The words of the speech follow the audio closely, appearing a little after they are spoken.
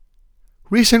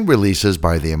Recent releases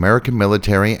by the American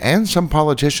military and some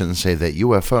politicians say that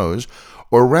UFOs,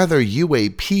 or rather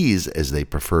UAPs as they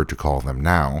prefer to call them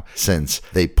now, since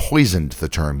they poisoned the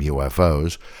term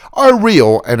UFOs, are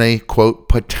real and a, quote,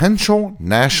 potential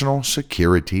national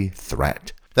security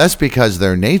threat. That's because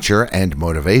their nature and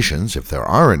motivations, if there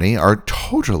are any, are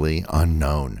totally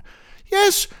unknown.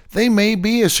 Yes, they may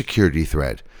be a security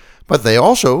threat, but they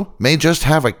also may just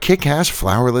have a kick-ass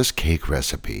flourless cake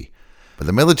recipe. But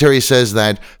the military says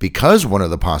that because one of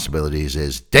the possibilities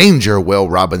is danger, Will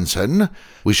Robinson,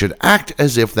 we should act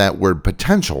as if that word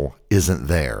potential isn't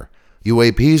there.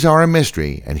 UAPs are a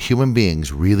mystery, and human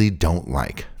beings really don't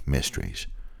like mysteries.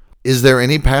 Is there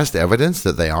any past evidence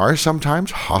that they are sometimes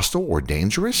hostile or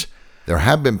dangerous? There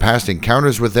have been past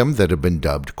encounters with them that have been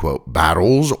dubbed, quote,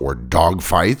 battles or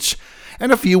dogfights,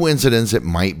 and a few incidents that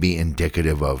might be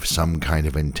indicative of some kind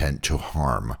of intent to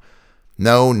harm.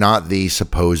 No, not the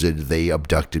supposed they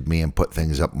abducted me and put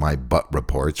things up my butt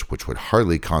reports, which would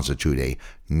hardly constitute a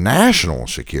national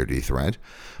security threat,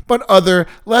 but other,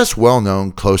 less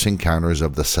well-known close encounters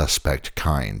of the suspect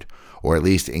kind, or at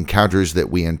least encounters that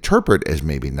we interpret as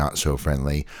maybe not so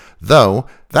friendly, though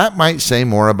that might say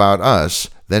more about us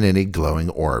than any glowing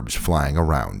orbs flying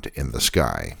around in the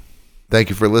sky. Thank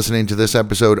you for listening to this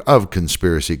episode of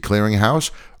Conspiracy Clearinghouse.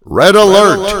 Red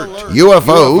Alert!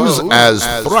 UFOs as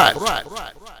threat!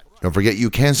 Don't forget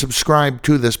you can subscribe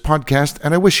to this podcast,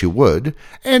 and I wish you would.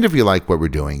 And if you like what we're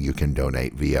doing, you can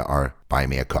donate via our Buy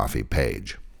Me a Coffee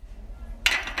page.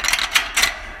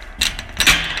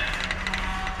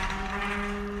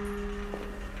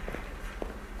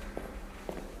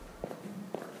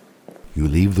 You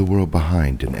leave the world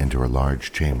behind and enter a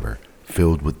large chamber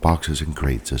filled with boxes and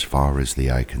crates as far as the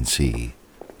eye can see.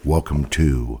 Welcome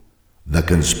to the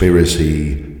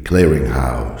Conspiracy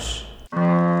Clearinghouse,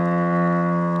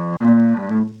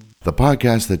 the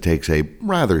podcast that takes a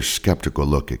rather skeptical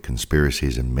look at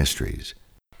conspiracies and mysteries.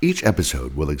 Each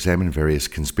episode will examine various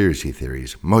conspiracy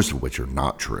theories, most of which are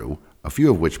not true, a few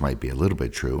of which might be a little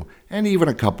bit true, and even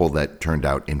a couple that turned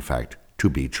out, in fact, to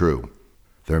be true.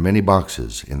 There are many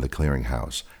boxes in the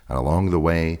clearinghouse, and along the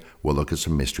way, we'll look at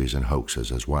some mysteries and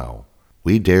hoaxes as well.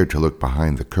 We dare to look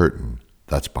behind the curtain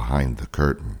that's behind the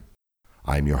curtain.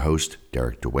 I'm your host,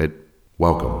 Derek DeWitt.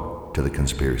 Welcome to the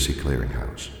Conspiracy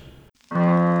Clearinghouse.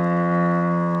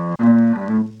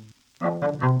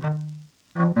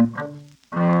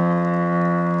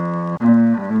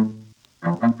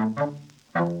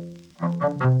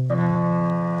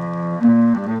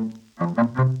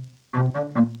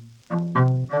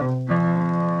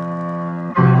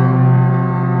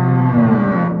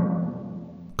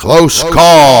 Close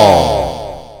call!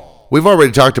 We've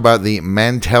already talked about the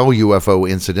Mantell UFO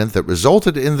incident that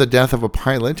resulted in the death of a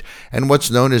pilot and what's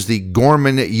known as the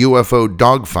Gorman UFO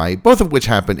dogfight, both of which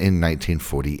happened in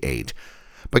 1948.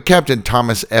 But Captain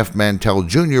Thomas F. Mantell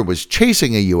Jr. was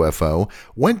chasing a UFO,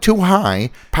 went too high,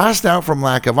 passed out from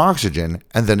lack of oxygen,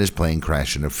 and then his plane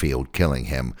crashed in a field, killing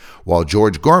him. While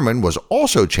George Gorman was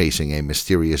also chasing a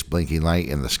mysterious blinking light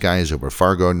in the skies over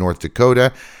Fargo, North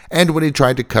Dakota, and when he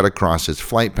tried to cut across its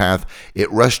flight path, it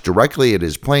rushed directly at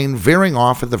his plane, veering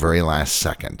off at the very last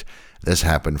second. This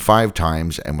happened 5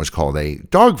 times and was called a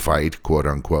dogfight,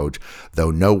 quote-unquote,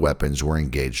 though no weapons were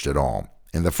engaged at all.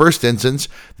 In the first instance,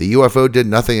 the UFO did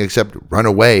nothing except run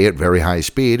away at very high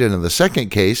speed, and in the second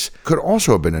case, could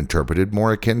also have been interpreted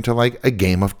more akin to like a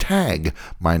game of tag,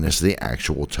 minus the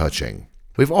actual touching.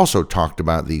 We've also talked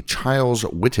about the Childs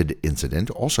Whitted incident,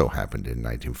 also happened in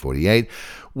 1948,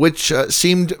 which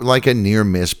seemed like a near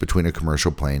miss between a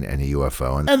commercial plane and a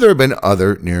UFO, and there have been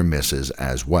other near misses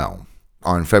as well.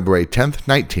 On February 10,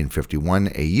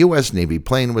 1951, a U.S. Navy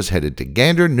plane was headed to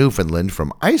Gander, Newfoundland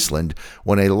from Iceland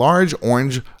when a large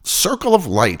orange circle of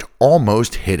light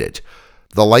almost hit it.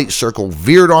 The light circle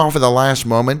veered off at the last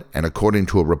moment and, according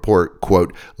to a report,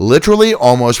 quote, literally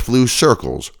almost flew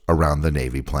circles around the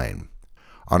Navy plane.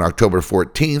 On October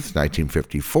 14,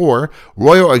 1954,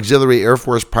 Royal Auxiliary Air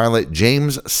Force pilot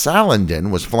James Salandon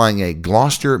was flying a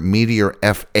Gloster Meteor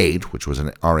F-8, which was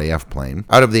an RAF plane,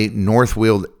 out of the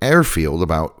Northfield Airfield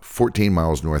about 14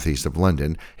 miles northeast of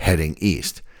London, heading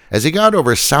east. As he got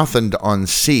over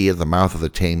Southend-on-Sea at the mouth of the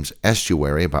Thames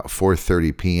estuary about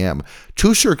 4:30 p.m.,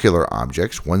 2 circular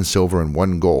objects, one silver and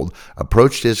one gold,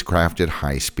 approached his craft at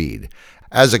high speed.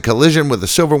 As a collision with the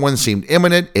silver one seemed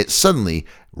imminent, it suddenly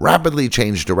rapidly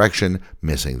changed direction,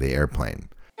 missing the airplane.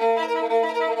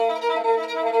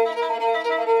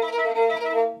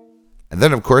 And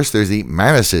then, of course, there's the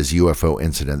Manises UFO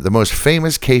incident, the most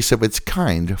famous case of its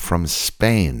kind from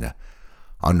Spain.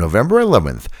 On November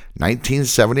 11th,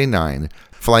 1979,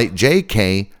 Flight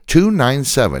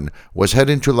JK297 was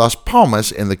heading to Las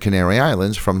Palmas in the Canary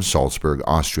Islands from Salzburg,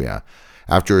 Austria.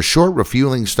 After a short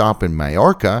refueling stop in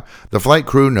Majorca, the flight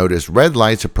crew noticed red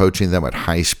lights approaching them at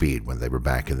high speed when they were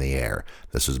back in the air.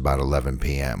 This was about 11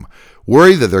 p.m.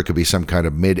 Worried that there could be some kind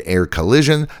of mid-air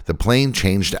collision, the plane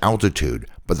changed altitude,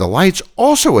 but the lights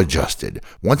also adjusted,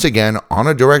 once again on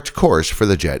a direct course for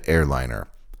the jet airliner.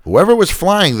 Whoever was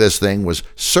flying this thing was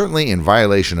certainly in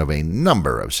violation of a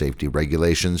number of safety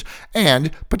regulations and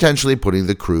potentially putting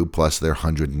the crew plus their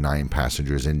 109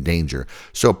 passengers in danger.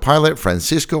 So pilot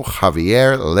Francisco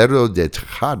Javier Lerdo de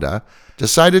Tejada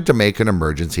decided to make an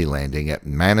emergency landing at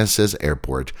Manises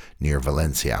Airport near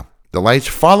Valencia. The lights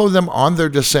followed them on their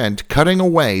descent, cutting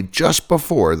away just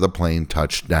before the plane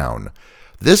touched down.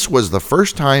 This was the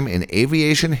first time in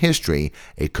aviation history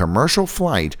a commercial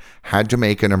flight had to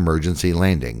make an emergency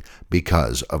landing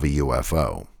because of a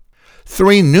UFO.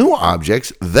 3 new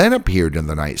objects then appeared in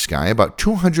the night sky about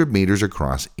 200 meters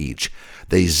across each.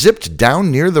 They zipped down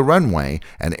near the runway,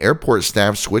 and airport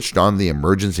staff switched on the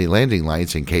emergency landing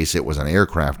lights in case it was an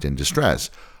aircraft in distress.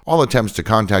 All attempts to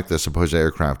contact the supposed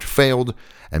aircraft failed,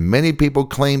 and many people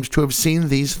claimed to have seen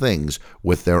these things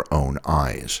with their own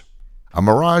eyes. A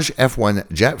Mirage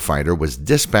F-1 jet fighter was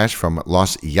dispatched from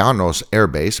Los Llanos Air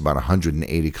Base, about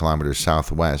 180 kilometers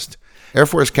southwest. Air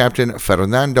Force Captain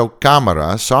Fernando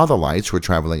Camara saw the lights were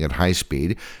traveling at high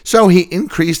speed, so he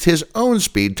increased his own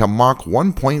speed to Mach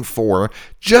 1.4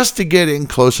 just to get in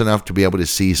close enough to be able to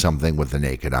see something with the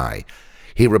naked eye.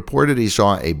 He reported he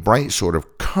saw a bright sort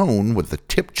of cone with the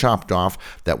tip chopped off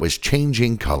that was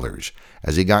changing colors.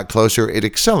 As he got closer, it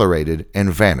accelerated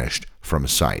and vanished from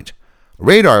sight.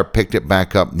 Radar picked it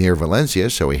back up near Valencia,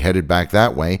 so he headed back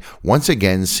that way, once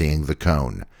again seeing the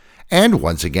cone. And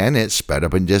once again it sped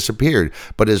up and disappeared,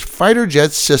 but his fighter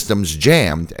jet's systems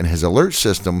jammed and his alert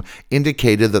system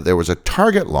indicated that there was a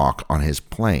target lock on his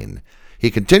plane.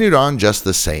 He continued on just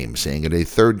the same, seeing it a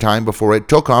third time before it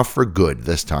took off for good,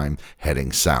 this time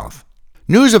heading south.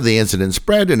 News of the incident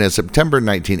spread, and in September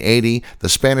 1980, the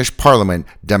Spanish Parliament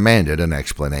demanded an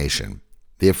explanation.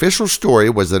 The official story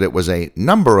was that it was a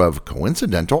number of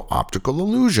coincidental optical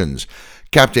illusions.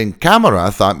 Captain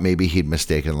Camara thought maybe he'd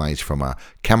mistaken lights from a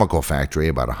chemical factory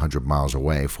about 100 miles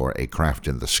away for a craft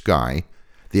in the sky.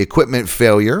 The equipment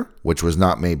failure, which was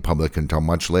not made public until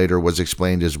much later, was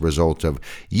explained as a result of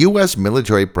U.S.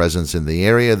 military presence in the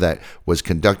area that was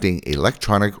conducting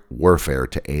electronic warfare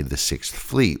to aid the 6th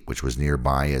Fleet, which was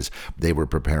nearby as they were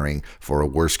preparing for a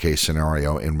worst-case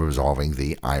scenario in resolving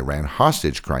the Iran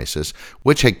hostage crisis,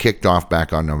 which had kicked off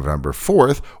back on November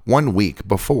 4th, 1 week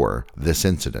before this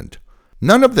incident.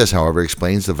 None of this, however,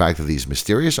 explains the fact that these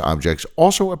mysterious objects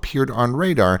also appeared on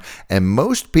radar, and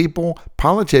most people,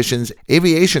 politicians,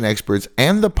 aviation experts,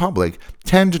 and the public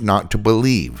tend not to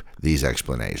believe these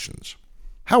explanations.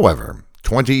 However,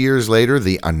 20 years later,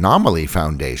 the Anomaly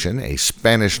Foundation, a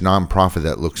Spanish nonprofit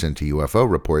that looks into UFO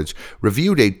reports,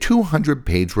 reviewed a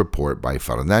 200-page report by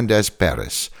Fernandez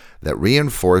Perez that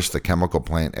reinforced the chemical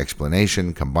plant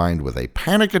explanation combined with a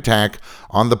panic attack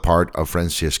on the part of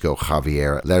Francisco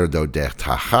Javier Lerdo de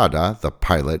Tejada, the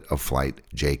pilot of Flight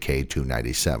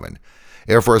JK297.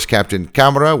 Air Force Captain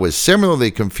Camara was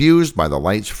similarly confused by the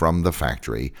lights from the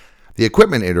factory. The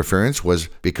equipment interference was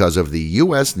because of the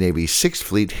U.S. Navy 6th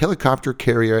Fleet helicopter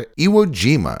carrier Iwo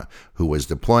Jima, who was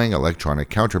deploying electronic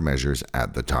countermeasures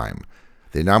at the time.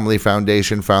 The Anomaly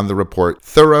Foundation found the report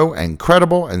thorough and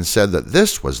credible and said that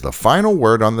this was the final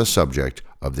word on the subject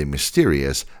of the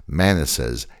mysterious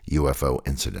Manises UFO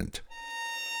incident.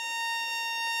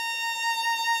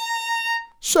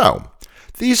 So,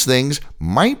 these things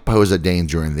might pose a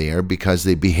danger in the air because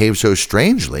they behave so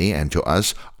strangely and to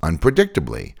us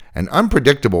unpredictably. And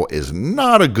unpredictable is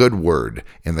not a good word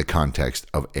in the context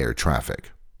of air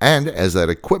traffic. And as that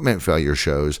equipment failure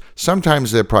shows,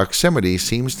 sometimes their proximity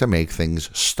seems to make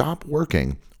things stop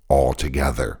working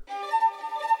altogether.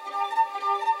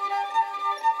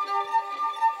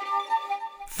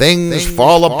 Things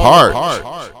fall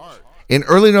apart. In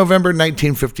early November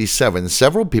 1957,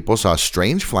 several people saw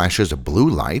strange flashes of blue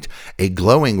light, a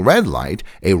glowing red light,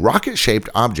 a rocket-shaped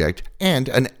object, and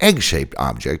an egg-shaped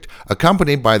object,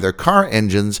 accompanied by their car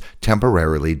engines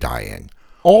temporarily dying.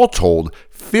 All told,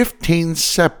 15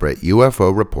 separate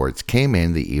UFO reports came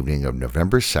in the evening of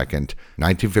November 2nd,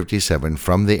 1957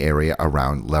 from the area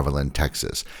around Levelland,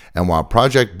 Texas. And while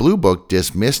Project Blue Book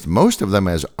dismissed most of them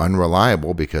as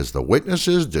unreliable because the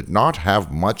witnesses did not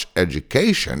have much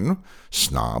education,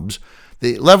 snobs,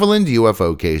 the Levelland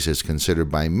UFO case is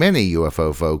considered by many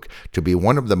UFO folk to be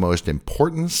one of the most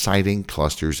important sighting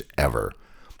clusters ever.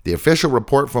 The official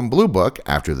report from Blue Book,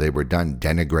 after they were done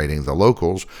denigrating the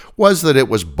locals, was that it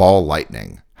was ball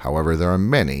lightning. However, there are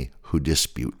many who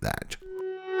dispute that.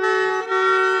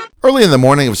 Early in the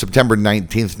morning of September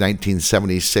 19,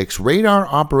 1976, radar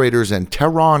operators in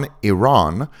Tehran,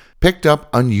 Iran, picked up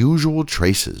unusual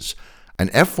traces. An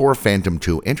F-4 Phantom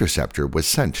II interceptor was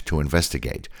sent to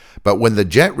investigate, but when the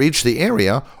jet reached the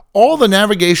area, all the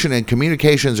navigation and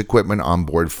communications equipment on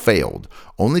board failed,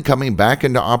 only coming back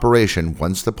into operation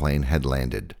once the plane had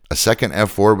landed. A second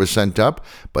F-4 was sent up,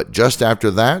 but just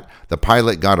after that, the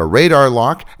pilot got a radar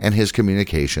lock and his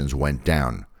communications went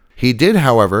down. He did,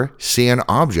 however, see an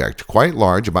object quite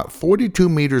large, about 42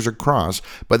 meters across,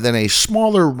 but then a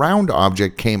smaller round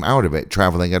object came out of it,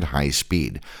 traveling at high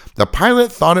speed. The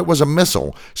pilot thought it was a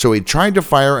missile, so he tried to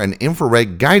fire an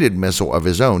infrared guided missile of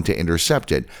his own to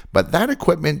intercept it, but that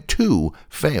equipment too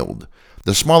failed.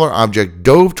 The smaller object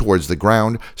dove towards the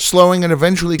ground, slowing and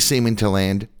eventually seeming to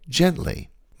land gently.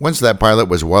 Once that pilot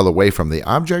was well away from the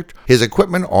object, his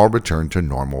equipment all returned to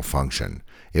normal function.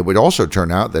 It would also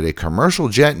turn out that a commercial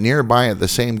jet nearby at the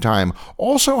same time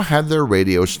also had their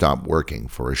radio stop working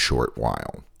for a short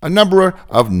while. A number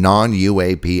of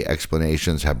non-UAP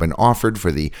explanations have been offered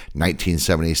for the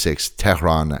 1976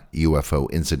 Tehran UFO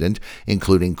incident,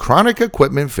 including chronic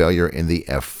equipment failure in the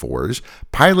F-4s,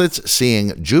 pilots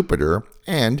seeing Jupiter,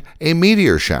 and a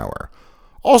meteor shower.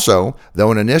 Also,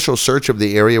 though an initial search of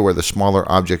the area where the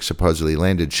smaller object supposedly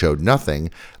landed showed nothing,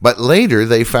 but later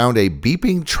they found a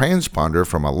beeping transponder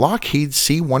from a Lockheed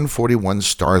C-141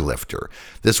 Starlifter.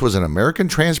 This was an American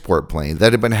transport plane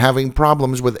that had been having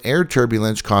problems with air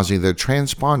turbulence causing their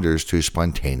transponders to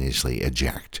spontaneously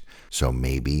eject. So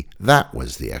maybe that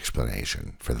was the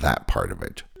explanation for that part of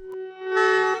it.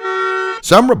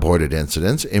 Some reported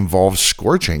incidents involve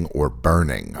scorching or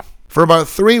burning. For about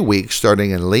 3 weeks,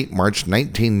 starting in late March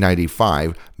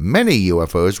 1995, many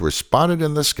UFOs were spotted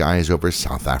in the skies over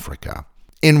South Africa.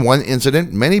 In one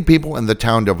incident, many people in the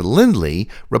town of Lindley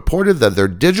reported that their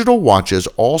digital watches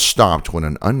all stopped when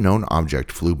an unknown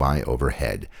object flew by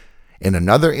overhead. In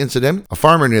another incident, a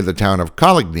farmer near the town of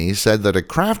Coligny said that a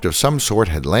craft of some sort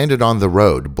had landed on the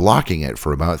road, blocking it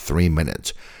for about 3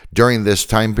 minutes. During this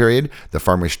time period, the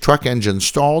farmer's truck engine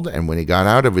stalled, and when he got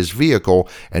out of his vehicle,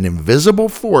 an invisible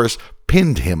force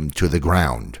pinned him to the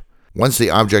ground. Once the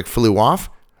object flew off,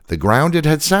 the ground it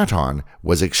had sat on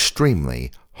was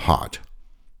extremely hot.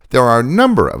 There are a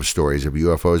number of stories of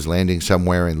UFOs landing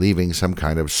somewhere and leaving some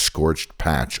kind of scorched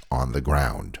patch on the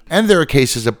ground. And there are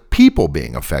cases of people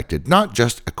being affected, not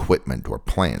just equipment or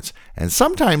plants, and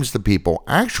sometimes the people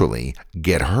actually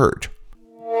get hurt.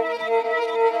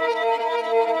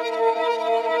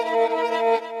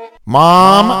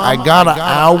 Mom, I got a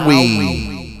owie.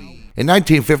 In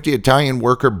 1950, Italian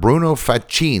worker Bruno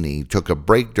Facchini took a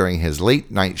break during his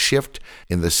late-night shift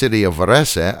in the city of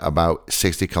Varese, about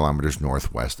 60 kilometers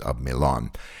northwest of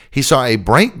Milan. He saw a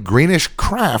bright greenish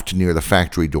craft near the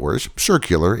factory doors,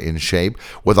 circular in shape,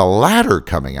 with a ladder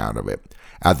coming out of it.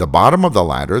 At the bottom of the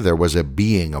ladder, there was a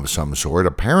being of some sort,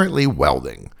 apparently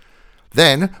welding.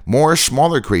 Then, more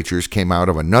smaller creatures came out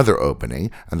of another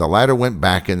opening, and the ladder went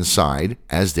back inside,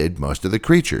 as did most of the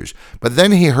creatures. But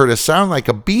then he heard a sound like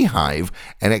a beehive,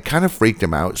 and it kind of freaked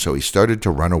him out, so he started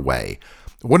to run away.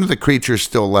 One of the creatures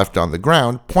still left on the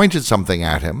ground pointed something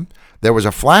at him. There was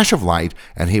a flash of light,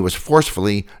 and he was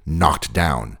forcefully knocked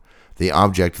down. The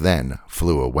object then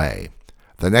flew away.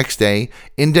 The next day,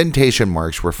 indentation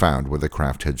marks were found where the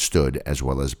craft had stood, as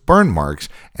well as burn marks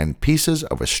and pieces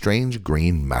of a strange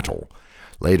green metal.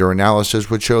 Later analysis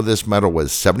would show this metal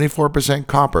was 74%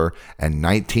 copper and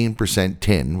 19%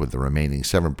 tin, with the remaining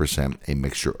 7% a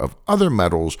mixture of other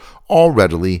metals, all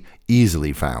readily,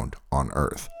 easily found on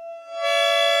Earth.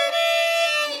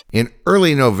 In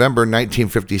early November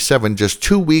 1957, just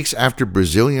 2 weeks after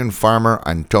Brazilian farmer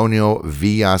Antonio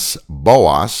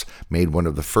Villas-Boas made one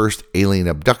of the first alien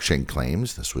abduction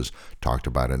claims, this was talked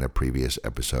about in a previous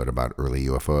episode about early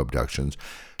UFO abductions,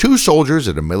 2 soldiers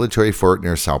at a military fort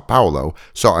near Sao Paulo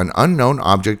saw an unknown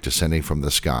object descending from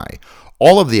the sky.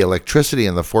 All of the electricity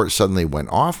in the fort suddenly went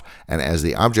off, and as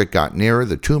the object got nearer,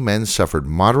 the 2 men suffered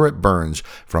moderate burns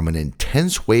from an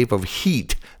intense wave of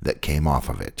heat that came off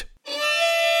of it.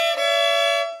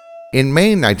 In May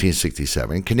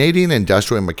 1967, Canadian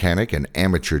industrial mechanic and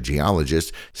amateur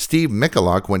geologist Steve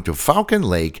Michalak went to Falcon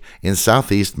Lake in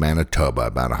southeast Manitoba,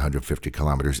 about 150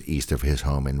 kilometers east of his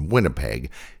home in Winnipeg,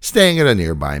 staying at a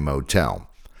nearby motel.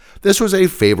 This was a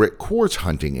favorite quartz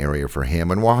hunting area for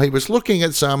him, and while he was looking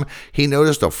at some, he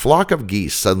noticed a flock of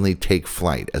geese suddenly take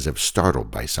flight as if startled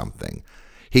by something.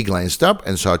 He glanced up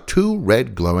and saw two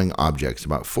red glowing objects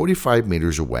about 45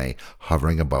 meters away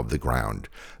hovering above the ground.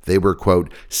 They were,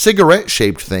 quote,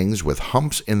 cigarette-shaped things with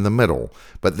humps in the middle,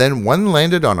 but then one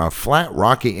landed on a flat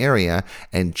rocky area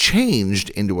and changed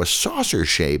into a saucer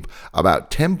shape about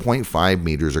 10.5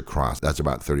 meters across, that's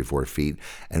about 34 feet,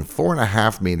 and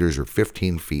 4.5 meters or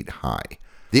 15 feet high.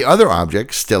 The other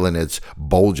object, still in its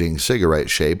bulging cigarette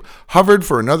shape, hovered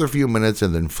for another few minutes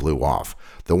and then flew off.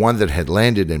 The one that had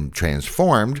landed and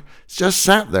transformed just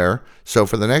sat there, so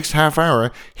for the next half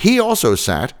hour, he also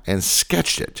sat and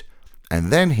sketched it. And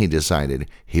then he decided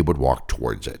he would walk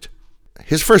towards it.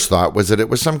 His first thought was that it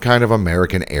was some kind of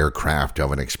American aircraft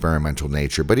of an experimental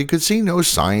nature, but he could see no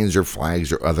signs or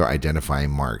flags or other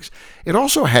identifying marks. It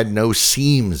also had no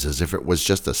seams, as if it was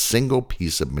just a single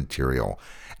piece of material.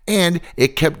 And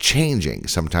it kept changing.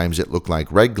 Sometimes it looked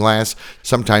like red glass,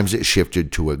 sometimes it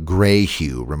shifted to a gray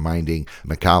hue, reminding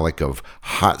Michalek of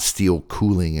hot steel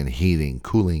cooling and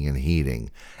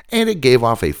heating. And it gave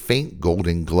off a faint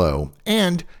golden glow,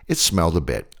 and it smelled a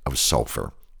bit of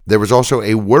sulfur. There was also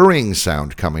a whirring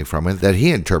sound coming from it that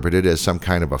he interpreted as some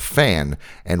kind of a fan,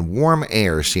 and warm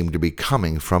air seemed to be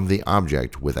coming from the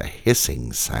object with a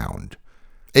hissing sound.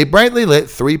 A brightly lit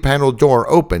 3-panel door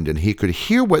opened, and he could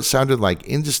hear what sounded like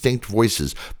indistinct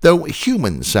voices, though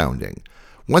human-sounding.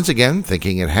 Once again,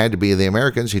 thinking it had to be the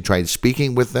Americans, he tried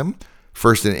speaking with them,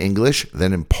 first in English,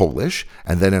 then in Polish,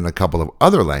 and then in a couple of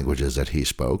other languages that he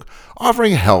spoke,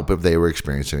 offering help if they were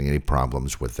experiencing any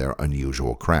problems with their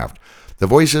unusual craft. The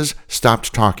voices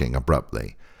stopped talking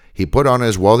abruptly. He put on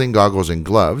his welding goggles and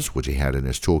gloves, which he had in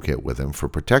his toolkit with him for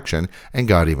protection, and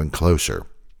got even closer.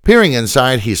 Peering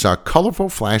inside, he saw colorful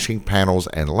flashing panels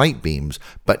and light beams,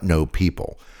 but no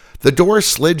people. The door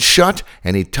slid shut,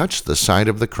 and he touched the side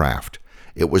of the craft.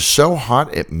 It was so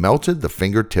hot it melted the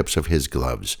fingertips of his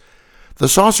gloves. The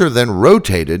saucer then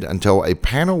rotated until a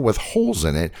panel with holes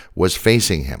in it was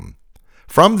facing him.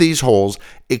 From these holes,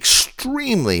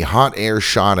 extremely hot air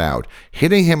shot out,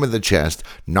 hitting him in the chest,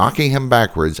 knocking him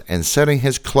backwards, and setting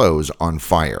his clothes on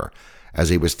fire. As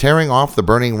he was tearing off the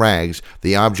burning rags,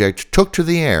 the object took to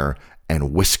the air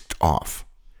and whisked off.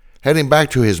 Heading back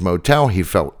to his motel, he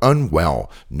felt unwell,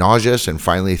 nauseous, and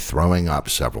finally throwing up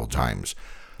several times.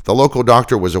 The local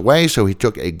doctor was away, so he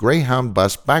took a Greyhound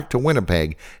bus back to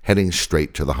Winnipeg, heading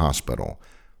straight to the hospital.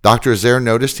 Doctors there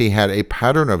noticed he had a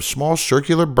pattern of small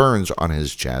circular burns on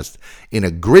his chest in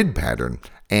a grid pattern,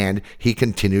 and he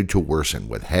continued to worsen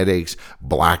with headaches,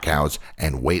 blackouts,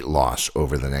 and weight loss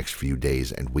over the next few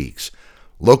days and weeks.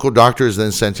 Local doctors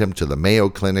then sent him to the Mayo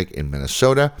Clinic in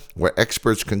Minnesota, where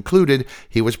experts concluded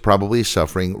he was probably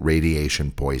suffering radiation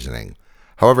poisoning.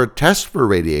 However, tests for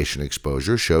radiation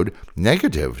exposure showed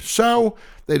negative, so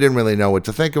they didn't really know what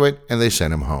to think of it, and they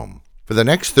sent him home. For the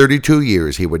next 32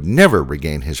 years, he would never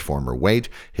regain his former weight,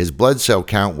 his blood cell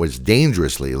count was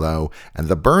dangerously low, and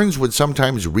the burns would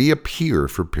sometimes reappear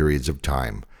for periods of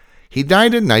time. He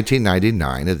died in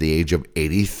 1999 at the age of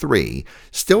 83,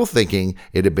 still thinking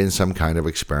it had been some kind of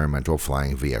experimental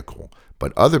flying vehicle.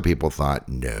 But other people thought,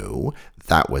 no,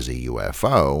 that was a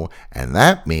UFO, and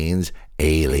that means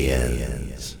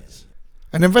aliens.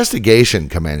 An investigation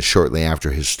commenced shortly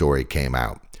after his story came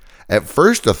out. At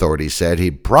first, authorities said he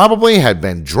probably had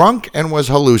been drunk and was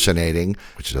hallucinating,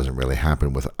 which doesn't really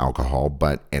happen with alcohol,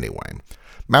 but anyway.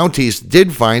 Mounties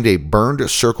did find a burned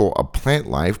circle of plant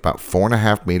life about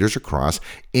 4.5 meters across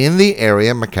in the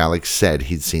area Michalek said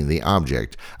he'd seen the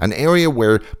object, an area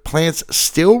where plants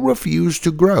still refuse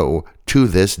to grow to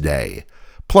this day.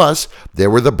 Plus, there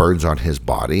were the burns on his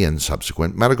body and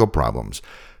subsequent medical problems.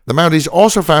 The Mounties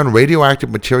also found radioactive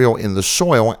material in the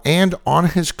soil and on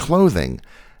his clothing.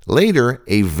 Later,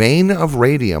 a vein of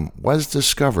radium was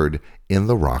discovered in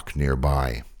the rock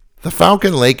nearby. The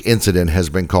Falcon Lake incident has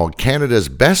been called Canada's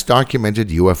best documented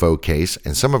UFO case,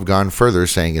 and some have gone further,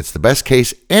 saying it's the best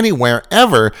case anywhere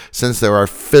ever since there are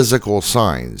physical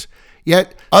signs.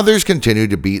 Yet, others continue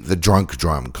to beat the drunk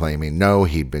drum, claiming no,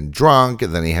 he'd been drunk,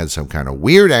 and then he had some kind of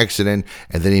weird accident,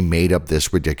 and then he made up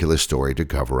this ridiculous story to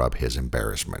cover up his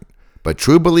embarrassment. But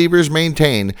true believers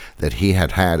maintain that he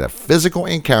had had a physical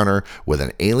encounter with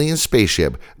an alien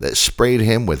spaceship that sprayed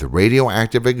him with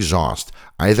radioactive exhaust,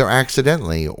 either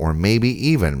accidentally or maybe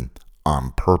even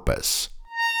on purpose.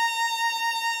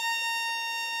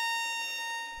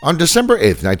 On December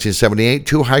 8, 1978,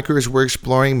 two hikers were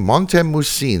exploring Monte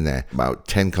Mussine, about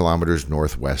 10 kilometers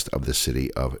northwest of the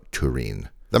city of Turin.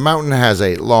 The mountain has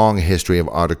a long history of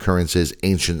odd occurrences,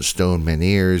 ancient stone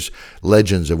menhirs,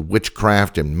 legends of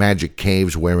witchcraft, and magic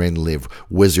caves wherein live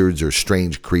wizards or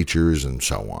strange creatures, and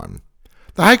so on.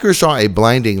 The hikers saw a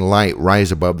blinding light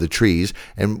rise above the trees,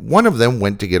 and one of them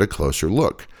went to get a closer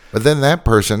look. But then that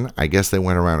person, I guess they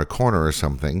went around a corner or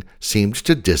something, seemed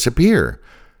to disappear.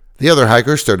 The other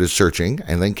hikers started searching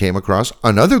and then came across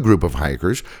another group of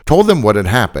hikers, told them what had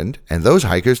happened, and those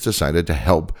hikers decided to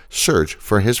help search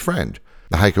for his friend.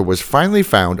 The hiker was finally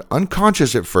found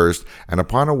unconscious at first and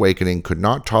upon awakening could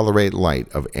not tolerate light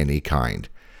of any kind.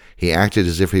 He acted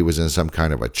as if he was in some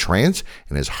kind of a trance,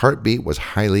 and his heartbeat was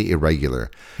highly irregular.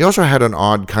 He also had an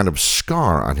odd kind of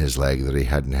scar on his leg that he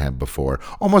hadn't had before,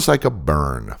 almost like a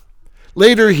burn.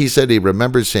 Later, he said he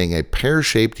remembered seeing a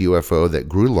pear-shaped UFO that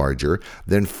grew larger,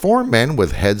 then 4 men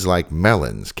with heads like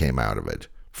melons came out of it.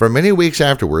 For many weeks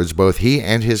afterwards, both he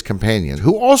and his companions,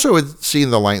 who also had seen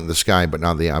the light in the sky but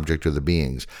not the object or the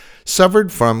beings,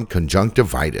 suffered from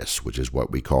conjunctivitis, which is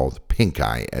what we called pink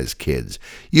eye as kids.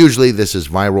 Usually this is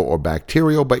viral or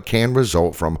bacterial, but can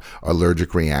result from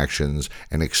allergic reactions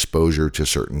and exposure to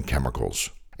certain chemicals.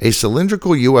 A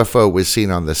cylindrical UFO was seen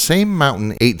on the same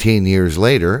mountain 18 years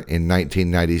later, in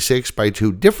 1996, by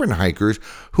 2 different hikers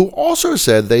who also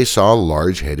said they saw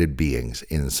large-headed beings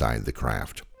inside the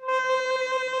craft.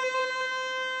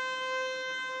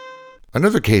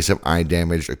 Another case of eye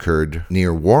damage occurred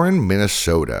near Warren,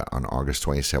 Minnesota on August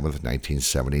 27,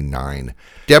 1979.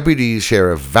 Deputy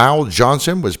Sheriff Val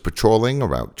Johnson was patrolling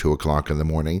about 2 o'clock in the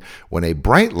morning when a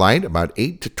bright light about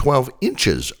 8 to 12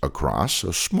 inches across,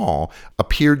 so small,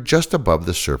 appeared just above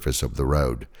the surface of the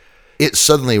road. It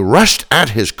suddenly rushed at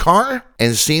his car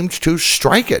and seemed to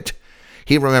strike it.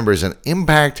 He remembers an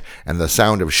impact and the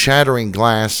sound of shattering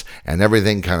glass and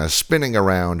everything kind of spinning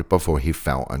around before he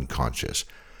fell unconscious.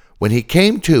 When he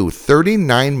came to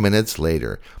 39 minutes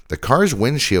later, the car's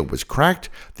windshield was cracked,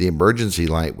 the emergency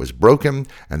light was broken,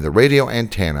 and the radio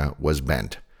antenna was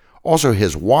bent. Also,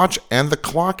 his watch and the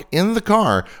clock in the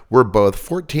car were both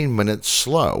 14 minutes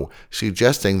slow,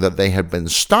 suggesting that they had been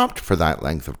stopped for that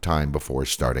length of time before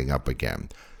starting up again.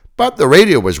 But the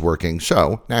radio was working,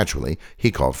 so, naturally,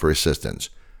 he called for assistance.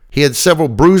 He had several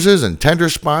bruises and tender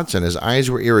spots, and his eyes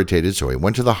were irritated, so he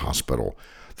went to the hospital.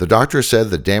 The doctor said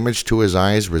the damage to his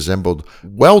eyes resembled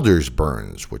welder's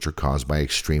burns, which are caused by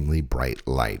extremely bright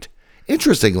light.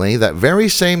 Interestingly, that very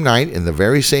same night in the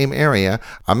very same area,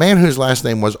 a man whose last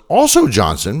name was also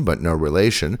Johnson, but no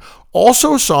relation,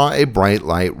 also saw a bright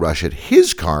light rush at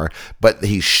his car, but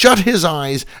he shut his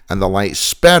eyes and the light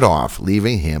sped off,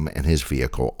 leaving him and his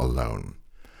vehicle alone.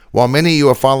 While many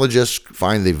ufologists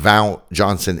find the Val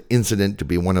Johnson incident to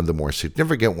be one of the more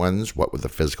significant ones, what with the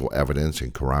physical evidence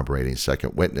and corroborating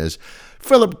second witness,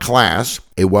 Philip Klass,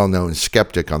 a well-known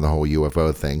skeptic on the whole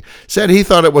UFO thing, said he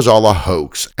thought it was all a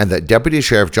hoax and that Deputy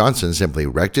Sheriff Johnson simply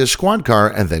wrecked his squad car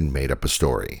and then made up a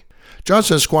story.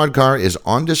 Johnson's squad car is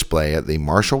on display at the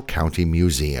Marshall County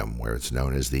Museum, where it's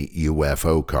known as the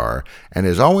UFO car, and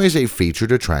is always a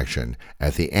featured attraction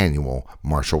at the annual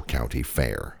Marshall County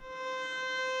Fair.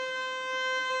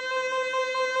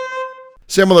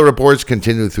 Similar reports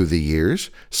continue through the years.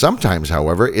 Sometimes,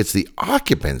 however, it's the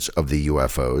occupants of the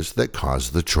UFOs that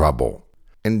cause the trouble.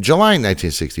 In July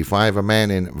 1965, a man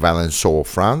in Valençol,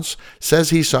 France,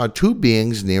 says he saw 2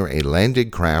 beings near a landed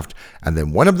craft, and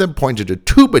then one of them pointed a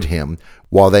tube at him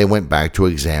while they went back to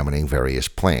examining various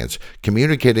plants,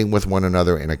 communicating with one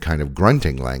another in a kind of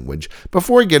grunting language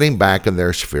before getting back in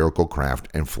their spherical craft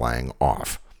and flying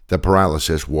off. The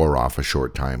paralysis wore off a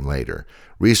short time later.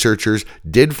 Researchers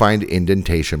did find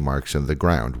indentation marks in the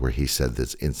ground where he said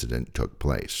this incident took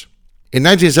place. In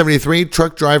 1973,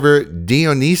 truck driver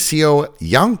Dionisio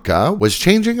Yanca was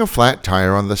changing a flat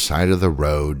tire on the side of the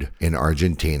road in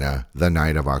Argentina the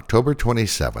night of October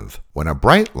 27th when a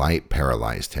bright light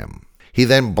paralyzed him. He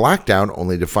then blacked out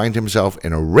only to find himself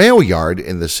in a rail yard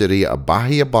in the city of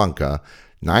Bahia Blanca,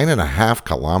 9.5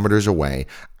 kilometers away,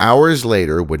 hours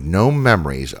later with no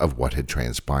memories of what had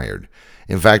transpired.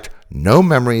 In fact, no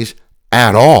memories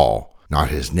at all, not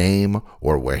his name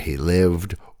or where he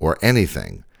lived or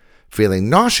anything. Feeling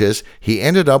nauseous, he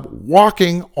ended up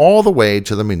walking all the way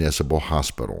to the municipal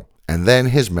hospital, and then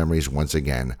his memories once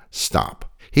again stop.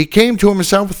 He came to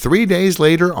himself 3 days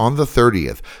later on the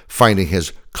 30th, finding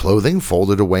his clothing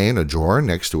folded away in a drawer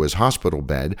next to his hospital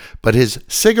bed, but his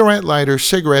cigarette lighter,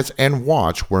 cigarettes, and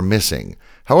watch were missing.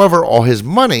 However, all his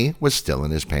money was still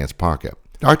in his pants pocket.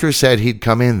 Doctors said he'd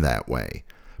come in that way.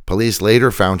 Police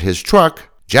later found his truck,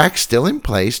 jack still in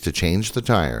place to change the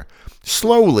tire.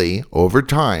 Slowly, over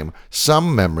time,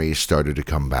 some memories started to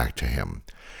come back to him.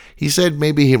 He said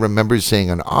maybe he remembered seeing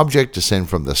an object descend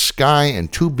from the sky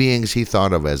and 2 beings he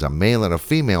thought of as a male and a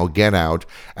female get out,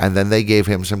 and then they gave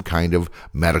him some kind of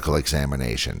medical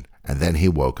examination. And then he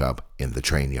woke up in the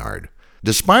train yard.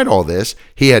 Despite all this,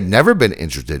 he had never been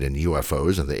interested in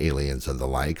UFOs and the aliens and the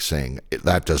like, saying,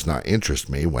 "That does not interest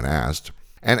me," when asked.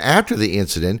 And after the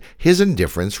incident, his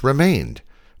indifference remained.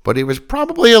 But he was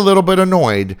probably a little bit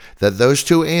annoyed that those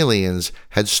two aliens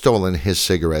had stolen his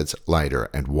cigarettes, lighter,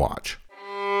 and watch.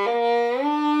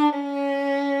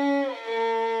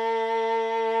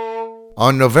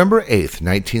 On November 8,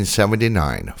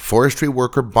 1979, forestry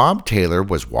worker Bob Taylor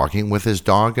was walking with his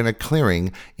dog in a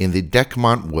clearing in the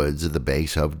Dechmont Woods at the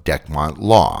base of Dechmont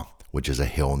Law, which is a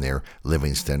hill near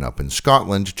Livingston up in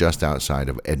Scotland, just outside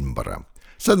of Edinburgh.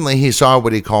 Suddenly, he saw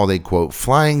what he called a, quote,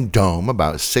 flying dome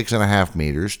about 6.5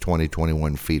 meters,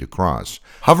 21 feet across,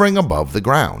 hovering above the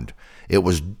ground. It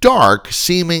was dark,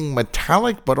 seeming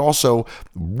metallic, but also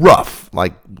rough,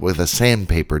 like with a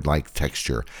sandpaper-like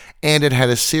texture, and it had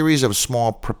a series of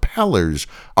small propellers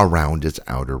around its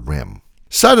outer rim.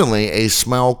 Suddenly, a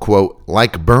smell, quote,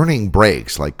 like burning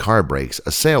brakes, like car brakes,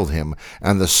 assailed him,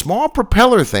 and the small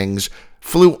propeller things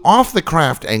flew off the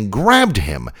craft and grabbed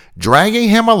him, dragging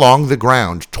him along the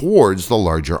ground towards the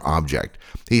larger object.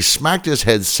 He smacked his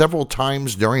head several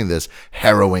times during this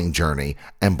harrowing journey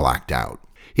and blacked out.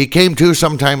 He came to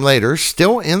sometime later,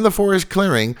 still in the forest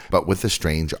clearing, but with the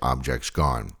strange objects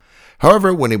gone.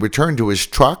 However, when he returned to his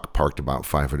truck, parked about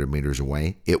 500 meters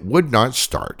away, it would not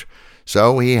start,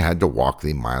 so he had to walk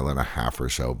the 1.5 miles or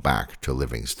so back to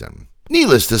Livingston.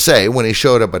 Needless to say, when he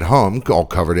showed up at home, all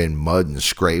covered in mud and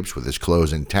scrapes with his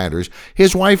clothes in tatters,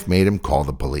 his wife made him call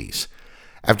the police.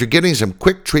 After getting some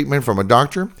quick treatment from a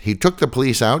doctor, he took the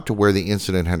police out to where the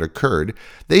incident had occurred.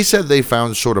 They said they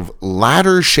found sort of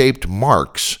ladder-shaped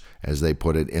marks, as they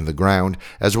put it, in the ground,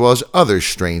 as well as other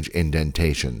strange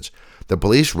indentations. The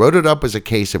police wrote it up as a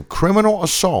case of criminal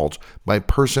assault by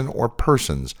person or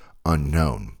persons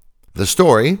unknown. The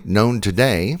story, known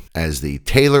today as the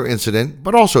Taylor incident,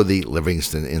 but also the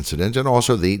Livingston incident and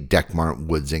also the Dechmont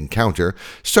Woods encounter,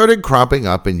 started cropping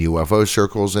up in UFO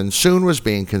circles and soon was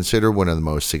being considered one of the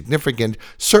most significant,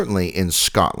 certainly in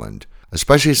Scotland,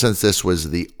 especially since this was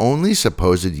the only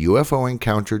supposed UFO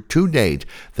encounter to date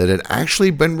that had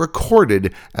actually been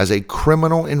recorded as a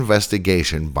criminal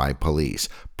investigation by police.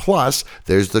 Plus,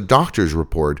 there's the doctor's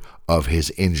report of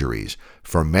his injuries.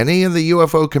 For many in the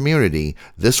UFO community,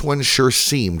 this one sure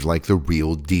seemed like the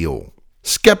real deal.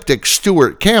 Skeptic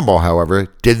Stuart Campbell,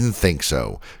 however, didn't think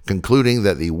so, concluding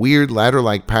that the weird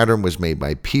ladder-like pattern was made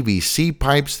by PVC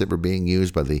pipes that were being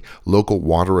used by the local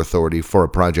water authority for a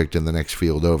project in the next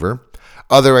field over.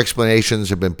 Other explanations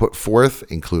have been put forth,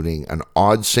 including an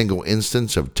odd single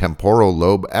instance of temporal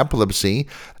lobe epilepsy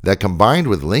that combined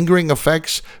with lingering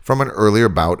effects from an earlier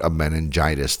bout of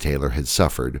meningitis Taylor had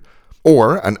suffered,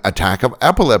 or an attack of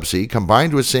epilepsy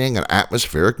combined with seeing an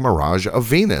atmospheric mirage of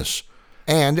Venus.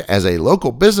 And, as a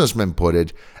local businessman put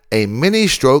it, a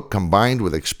mini-stroke combined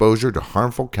with exposure to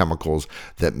harmful chemicals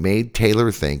that made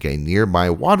Taylor think a nearby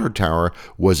water tower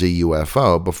was a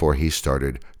UFO before he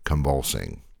started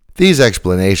convulsing. These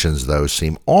explanations, though,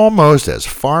 seem almost as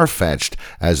far-fetched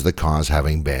as the cause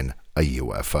having been a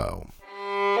UFO.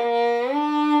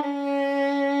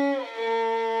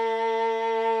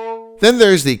 Then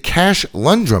there's the Cash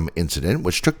Lundrum incident,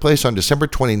 which took place on December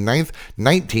 29,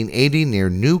 1980, near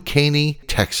New Caney,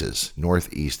 Texas,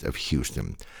 northeast of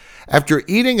Houston. After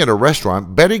eating at a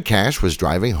restaurant, Betty Cash was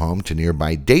driving home to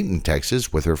nearby Dayton,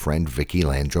 Texas, with her friend Vicki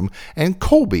Landrum and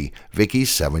Colby,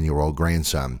 Vicki's 7-year-old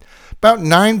grandson. About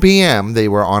 9 p.m., they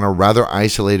were on a rather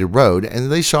isolated road,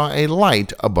 and they saw a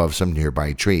light above some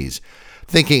nearby trees.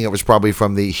 Thinking it was probably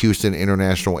from the Houston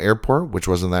International Airport, which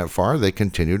wasn't that far, they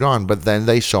continued on, but then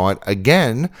they saw it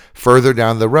again further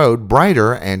down the road,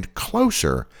 brighter and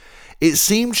closer. It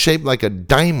seemed shaped like a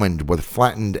diamond with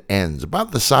flattened ends,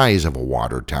 about the size of a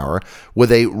water tower,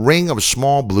 with a ring of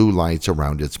small blue lights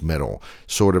around its middle,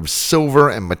 sort of silver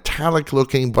and metallic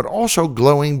looking, but also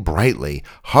glowing brightly,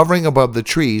 hovering above the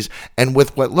trees, and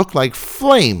with what looked like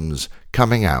flames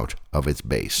coming out of its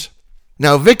base.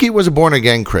 Now, Vicki was a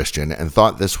born-again Christian and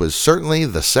thought this was certainly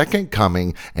the second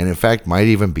coming and in fact might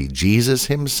even be Jesus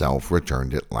himself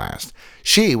returned at last.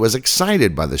 She was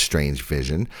excited by the strange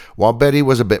vision, while Betty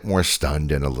was a bit more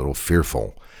stunned and a little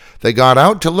fearful. They got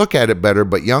out to look at it better,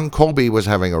 but young Colby was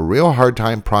having a real hard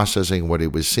time processing what he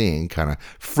was seeing, kind of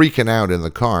freaking out in the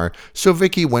car, so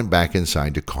Vicki went back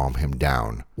inside to calm him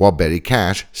down, while Betty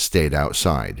Cash stayed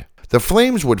outside. The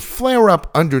flames would flare up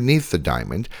underneath the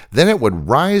diamond, then it would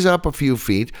rise up a few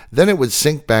feet, then it would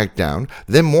sink back down,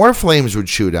 then more flames would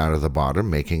shoot out of the bottom,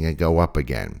 making it go up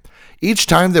again. Each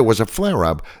time there was a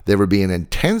flare-up, there would be an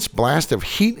intense blast of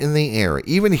heat in the air,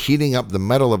 even heating up the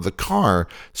metal of the car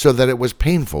so that it was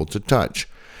painful to touch.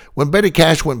 When Betty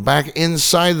Cash went back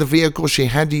inside the vehicle, she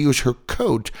had to use her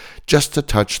coat just to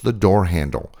touch the door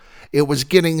handle. It was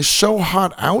getting so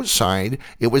hot outside,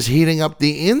 it was heating up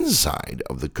the inside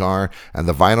of the car, and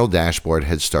the vinyl dashboard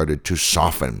had started to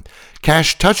soften.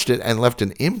 Cash touched it and left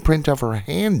an imprint of her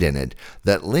hand in it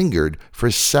that lingered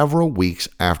for several weeks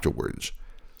afterwards.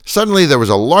 Suddenly, there was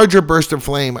a larger burst of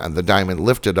flame, and the diamond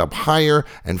lifted up higher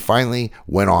and finally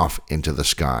went off into the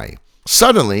sky.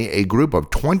 Suddenly, a group of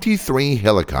 23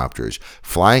 helicopters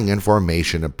flying in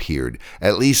formation appeared,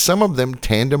 at least some of them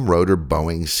tandem-rotor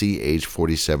Boeing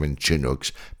CH-47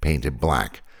 Chinooks painted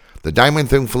black. The diamond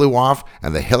thing flew off,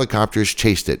 and the helicopters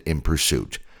chased it in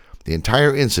pursuit. The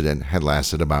entire incident had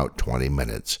lasted about 20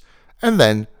 minutes, and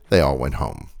then they all went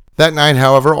home. That night,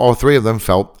 however, all three of them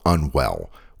felt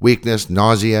unwell. Weakness,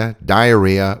 nausea,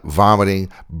 diarrhea,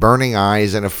 vomiting, burning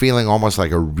eyes, and a feeling almost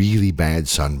like a really bad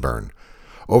sunburn.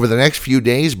 Over the next few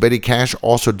days, Betty Cash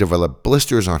also developed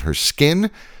blisters on her skin,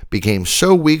 became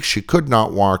so weak she could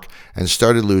not walk, and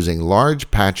started losing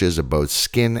large patches of both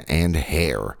skin and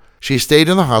hair. She stayed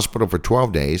in the hospital for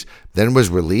 12 days, then was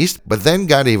released, but then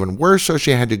got even worse, so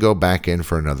she had to go back in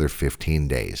for another 15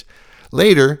 days.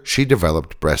 Later, she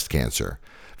developed breast cancer.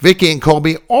 Vicky and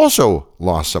Colby also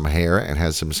lost some hair and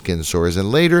had some skin sores,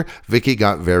 and later, Vicky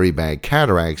got very bad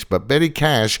cataracts, but Betty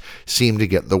Cash seemed to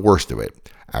get the worst of it.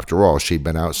 After all, she'd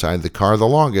been outside the car the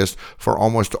longest for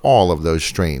almost all of those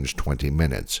strange 20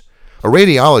 minutes. A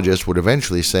radiologist would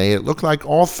eventually say it looked like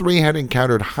all three had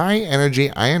encountered high-energy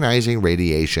ionizing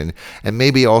radiation and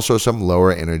maybe also some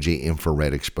lower-energy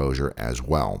infrared exposure as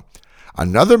well.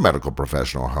 Another medical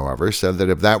professional, however, said that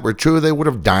if that were true, they would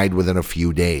have died within a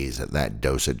few days at that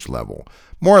dosage level.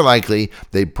 More likely,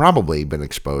 they'd probably been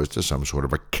exposed to some sort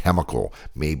of a chemical,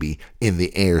 maybe in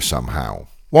the air somehow.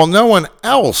 While no one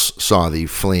else saw the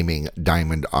flaming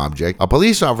diamond object, a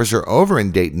police officer over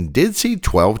in Dayton did see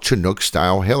 12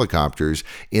 Chinook-style helicopters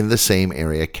in the same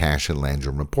area Cash and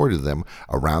Landrum reported them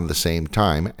around the same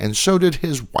time, and so did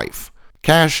his wife.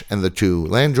 Cash and the two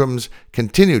Landrums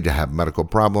continued to have medical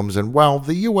problems, and well,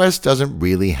 the U.S. doesn't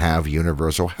really have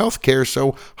universal health care,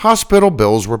 so hospital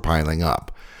bills were piling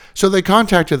up. So they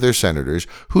contacted their senators,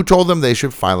 who told them they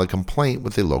should file a complaint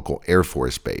with the local Air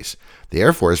Force base. The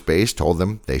Air Force base told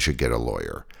them they should get a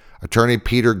lawyer. Attorney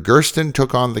Peter Gersten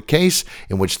took on the case,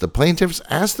 in which the plaintiffs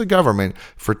asked the government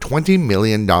for $20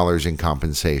 million in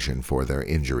compensation for their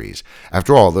injuries.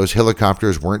 After all, those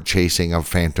helicopters weren't chasing a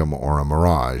phantom or a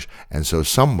mirage, and so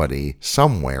somebody,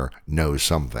 somewhere, knows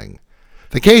something.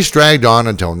 The case dragged on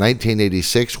until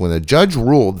 1986, when a judge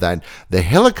ruled that the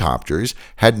helicopters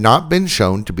had not been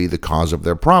shown to be the cause of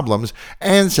their problems,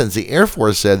 and since the Air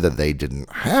Force said that they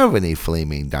didn't have any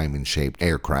flaming diamond-shaped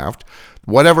aircraft,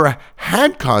 whatever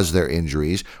had caused their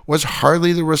injuries was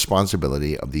hardly the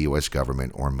responsibility of the U.S.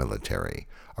 government or military.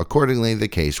 Accordingly, the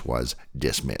case was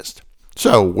dismissed.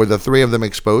 So, were the three of them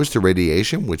exposed to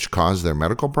radiation which caused their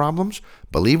medical problems?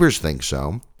 Believers think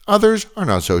so. Others are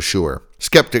not so sure.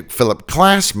 Skeptic Philip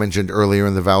Klass, mentioned earlier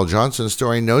in the Val Johnson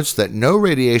story, notes that no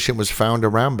radiation was found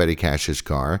around Betty Cash's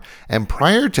car, and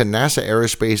prior to NASA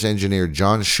aerospace engineer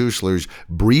John Schuessler's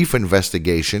brief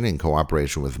investigation in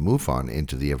cooperation with MUFON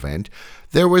into the event,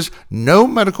 there was no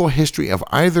medical history of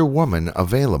either woman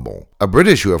available. A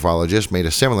British ufologist made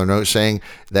a similar note, saying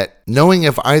that knowing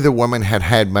if either woman had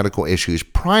had medical issues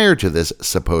prior to this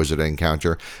supposed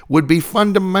encounter would be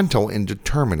fundamental in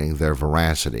determining their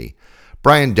veracity.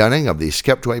 Brian Dunning of the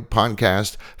Skeptoid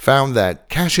podcast found that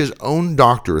Cash's own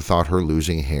doctor thought her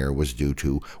losing hair was due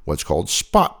to what's called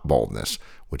spot baldness,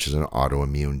 which is an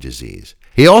autoimmune disease.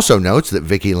 He also notes that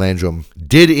Vicky Landrum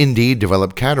did indeed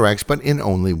develop cataracts, but in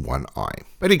only one eye.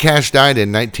 Betty Cash died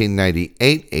in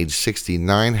 1998, age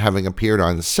 69, having appeared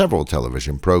on several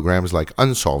television programs like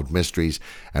Unsolved Mysteries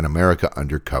and America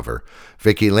Undercover.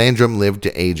 Vicky Landrum lived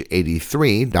to age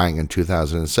 83, dying in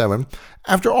 2007,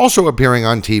 after also appearing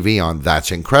on TV on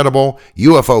That's Incredible,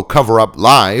 UFO Cover-Up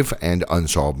Live, and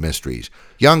Unsolved Mysteries.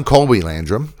 Young Colby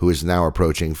Landrum, who is now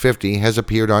approaching 50, has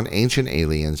appeared on Ancient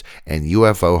Aliens and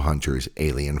UFO Hunters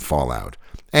Alien Fallout.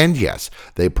 And yes,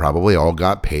 they probably all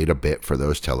got paid a bit for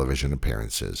those television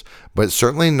appearances, but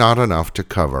certainly not enough to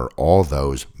cover all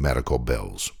those medical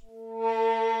bills.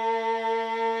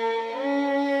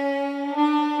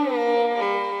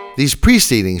 These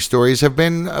preceding stories have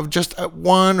been of just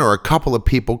one or a couple of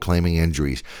people claiming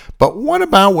injuries. But what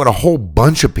about when a whole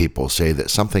bunch of people say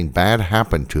that something bad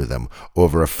happened to them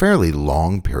over a fairly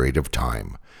long period of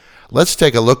time? Let's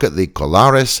take a look at the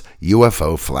Colares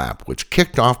UFO flap, which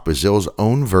kicked off Brazil's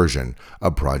own version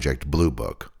of Project Blue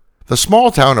Book. The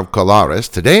small town of Colares,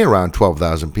 today around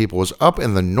 12,000 people, is up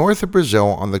in the north of Brazil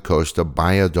on the coast of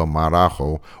Baía do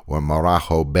Marajo, or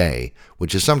Marajo Bay,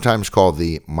 which is sometimes called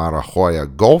the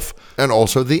Marajoya Gulf and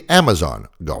also the Amazon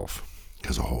Gulf.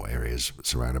 because the whole area is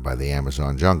surrounded by the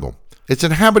Amazon jungle. It's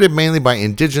inhabited mainly by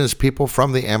indigenous people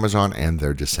from the Amazon and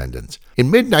their descendants. In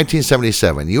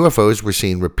mid-1977, UFOs were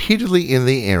seen repeatedly in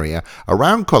the area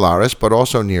around Colares, but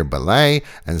also near Belém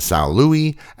and São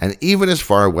Luís, and even as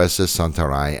far west as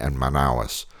Santarém and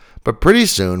Manaus. But pretty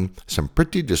soon, some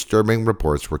pretty disturbing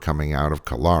reports were coming out of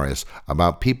Colares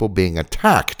about people being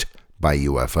attacked by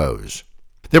UFOs.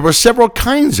 There were several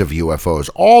kinds of UFOs,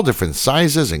 all different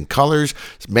sizes and colors,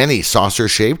 many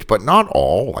saucer-shaped, but not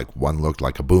all, like one looked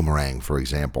like a boomerang, for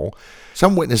example.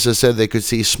 Some witnesses said they could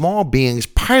see small beings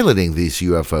piloting these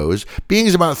UFOs,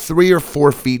 beings about 3 or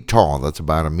 4 feet tall, that's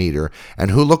about a meter,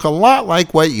 and who look a lot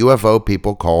like what UFO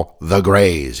people call the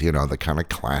Greys, the kind of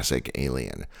classic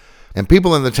alien. And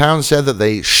people in the town said that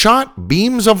they shot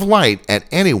beams of light at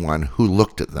anyone who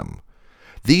looked at them.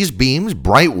 These beams,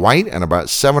 bright white and about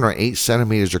 7 or 8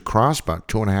 centimeters across, about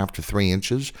 2.5 to 3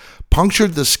 inches,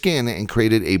 punctured the skin and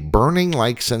created a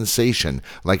burning-like sensation,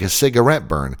 like a cigarette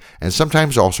burn, and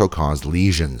sometimes also caused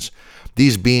lesions.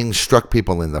 These beings struck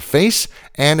people in the face,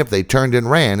 and if they turned and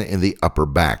ran, in the upper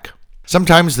back.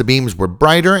 Sometimes the beams were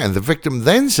brighter, and the victim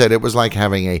then said it was like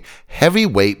having a heavy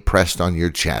weight pressed on your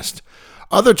chest.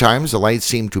 Other times, the light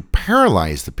seemed to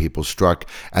paralyze the people struck,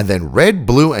 and then red,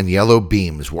 blue, and yellow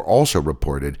beams were also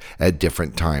reported at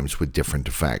different times with different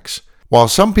effects. While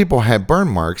some people had burn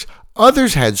marks,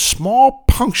 others had small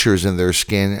punctures in their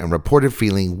skin and reported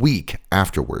feeling weak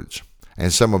afterwards.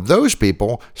 And some of those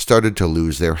people started to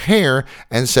lose their hair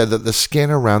and said that the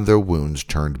skin around their wounds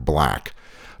turned black.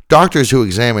 Doctors who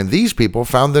examined these people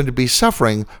found them to be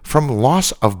suffering from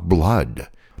loss of blood.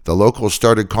 The locals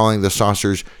started calling the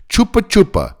saucers chupa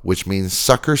chupa, which means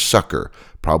sucker sucker,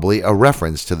 probably a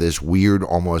reference to this weird,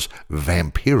 almost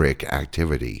vampiric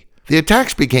activity. The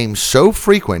attacks became so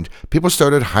frequent, people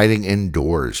started hiding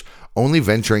indoors, only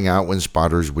venturing out when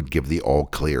spotters would give the all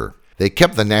clear. They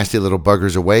kept the nasty little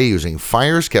buggers away using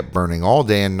fires kept burning all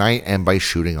day and night and by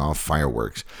shooting off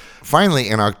fireworks. Finally,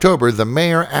 in October, the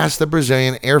mayor asked the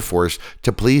Brazilian Air Force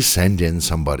to please send in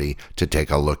somebody to take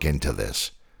a look into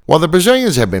this. While the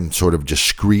Brazilians have been sort of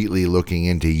discreetly looking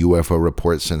into UFO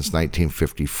reports since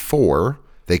 1954,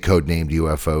 they codenamed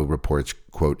UFO reports,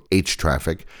 quote,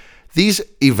 H-traffic, these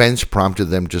events prompted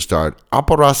them to start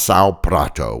Operação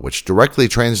Prato, which directly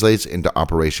translates into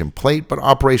Operation Plate, but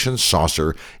Operation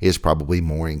Saucer is probably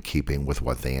more in keeping with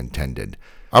what they intended.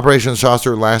 Operation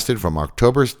Saucer lasted from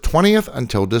October 20th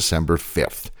until December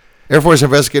 5th. Air Force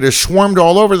investigators swarmed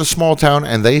all over the small town,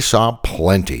 and they saw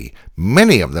plenty.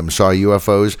 Many of them saw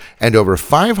UFOs, and over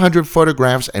 500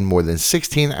 photographs and more than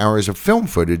 16 hours of film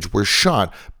footage were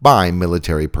shot by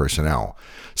military personnel.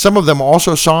 Some of them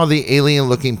also saw the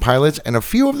alien-looking pilots, and a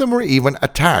few of them were even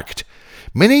attacked.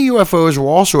 Many UFOs were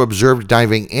also observed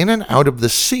diving in and out of the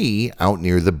sea out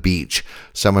near the beach.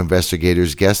 Some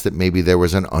investigators guessed that maybe there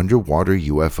was an underwater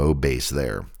UFO base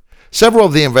there. Several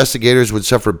of the investigators would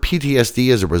suffer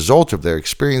PTSD as a result of their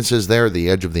experiences there at the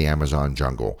edge of the Amazon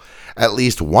jungle. At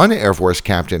least one Air Force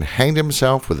captain hanged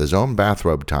himself with his own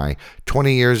bathrobe tie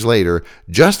 20 years later,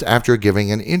 just after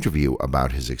giving an interview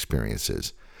about his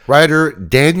experiences. Writer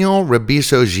Daniel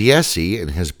Rabiso Giesi, in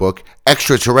his book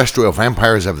Extraterrestrial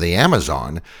Vampires of the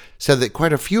Amazon, said that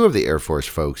quite a few of the Air Force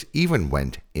folks even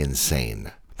went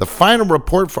insane. The final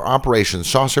report for Operation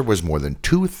Saucer was more than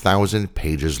 2,000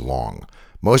 pages long.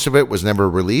 Most of it was never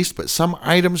released, but some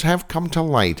items have come to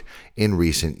light in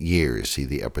recent years. See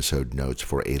the episode notes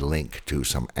for a link to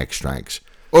some extracts.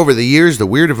 Over the years, the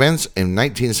weird events in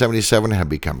 1977 have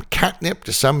become catnip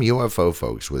to some UFO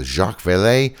folks, with Jacques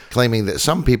Vallée claiming that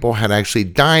some people had actually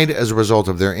died as a result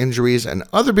of their injuries, and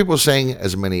other people saying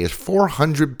as many as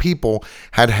 400 people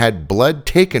had had blood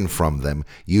taken from them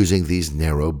using these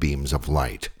narrow beams of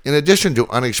light. In addition to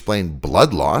unexplained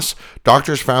blood loss,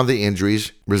 doctors found the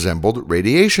injuries resembled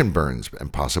radiation burns,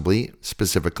 and possibly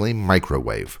specifically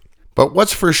microwave. But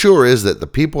what's for sure is that the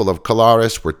people of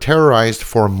Colares were terrorized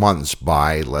for months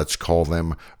by, let's call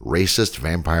them, racist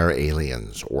vampire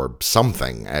aliens, or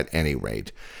something at any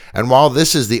rate. And while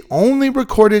this is the only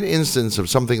recorded instance of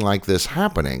something like this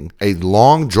happening, a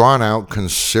long drawn-out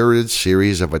concerted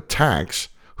series of attacks,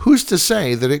 who's to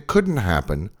say that it couldn't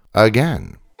happen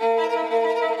again?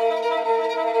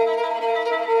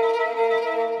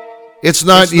 It's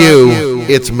not you,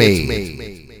 it's me.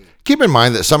 Keep in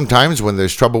mind that sometimes when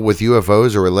there's trouble with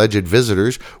UFOs or alleged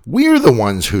visitors, we're the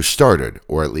ones who started,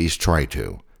 or at least try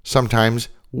to. Sometimes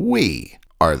we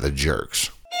are the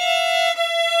jerks.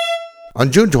 On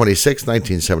June 26,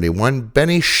 1971,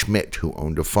 Benny Schmidt, who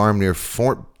owned a farm near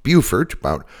Fort Beaufort,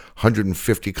 about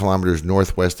 150 kilometers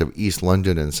northwest of East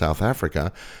London in South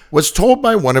Africa, was told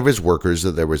by one of his workers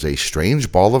that there was a strange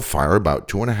ball of fire about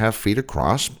 2.5 feet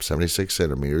across, 76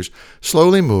 centimeters,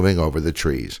 slowly moving over the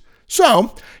trees.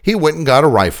 So he went and got a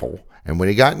rifle, and when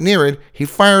he got near it, he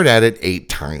fired at it 8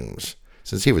 times.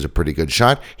 Since he was a pretty good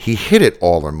shot, he hit it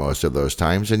all or most of those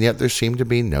times, and yet there seemed to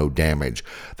be no damage.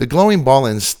 The glowing ball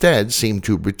instead seemed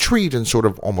to retreat and sort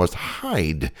of almost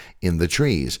hide in the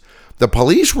trees. The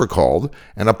police were called,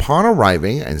 and upon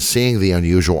arriving and seeing the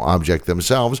unusual object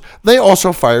themselves, they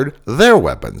also fired their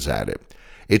weapons at it.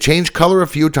 It changed color a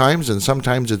few times, and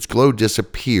sometimes its glow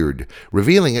disappeared,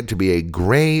 revealing it to be a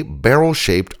gray,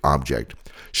 barrel-shaped object.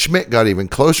 Schmidt got even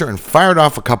closer and fired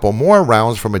off a couple more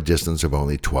rounds from a distance of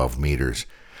only 12 meters.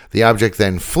 The object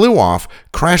then flew off,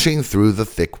 crashing through the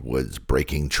thick woods,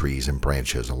 breaking trees and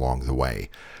branches along the way.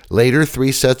 Later,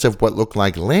 3 sets of what looked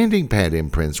like landing pad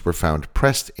imprints were found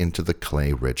pressed into the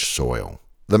clay-rich soil.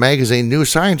 The magazine New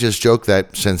Scientist joked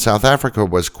that since South Africa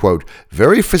was, quote,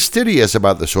 very fastidious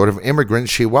about the sort of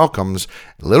immigrants she welcomes,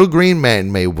 little green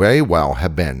men may very well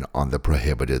have been on the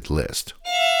prohibited list.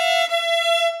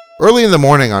 Early in the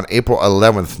morning on April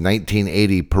 11,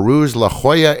 1980, Peru's La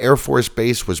Jolla Air Force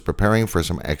Base was preparing for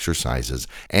some exercises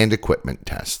and equipment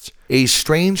tests. A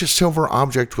strange silver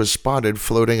object was spotted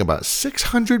floating about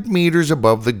 600 meters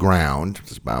above the ground,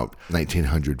 it's about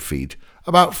 1,900 feet,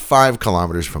 about 5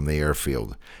 kilometers from the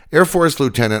airfield. Air Force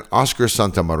Lieutenant Oscar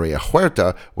Santamaria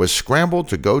Huerta was scrambled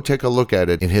to go take a look at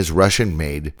it in his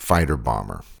Russian-made fighter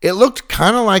bomber. It looked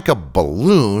kind of like a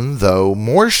balloon, though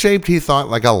more shaped, he thought,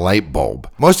 like a light bulb.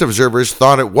 Most observers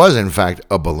thought it was, in fact,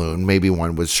 a balloon, maybe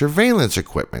one with surveillance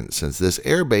equipment, since this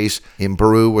air base in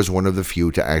Peru was one of the few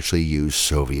to actually use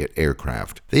Soviet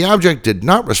aircraft. The object did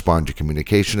not respond to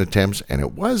communication attempts, and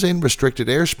it was in restricted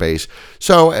airspace,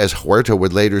 so, as Huerta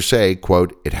would later say,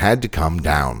 quote, it had to come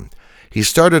down. He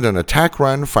started an attack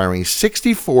run firing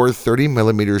 64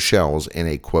 30mm shells in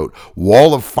a, quote,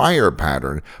 wall of fire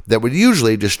pattern that would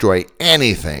usually destroy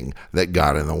anything that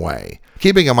got in the way.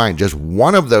 Keeping in mind, just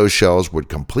one of those shells would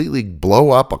completely blow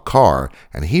up a car,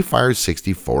 and he fired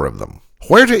 64 of them.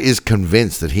 Huerta is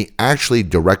convinced that he actually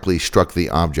directly struck the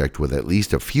object with at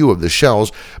least a few of the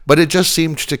shells, but it just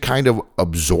seemed to kind of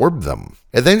absorb them.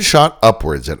 It then shot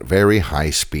upwards at very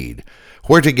high speed.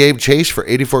 Huerta gave chase for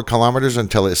 84 kilometers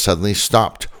until it suddenly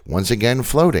stopped, once again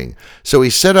floating. So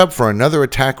he set up for another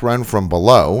attack run from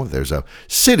below. There's a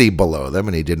city below them,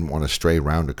 and he didn't want to stray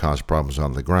around to cause problems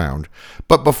on the ground.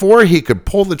 But before he could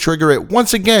pull the trigger, it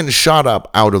once again shot up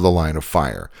out of the line of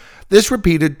fire. This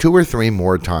repeated 2 or 3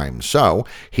 more times, so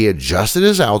he adjusted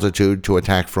his altitude to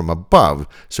attack from above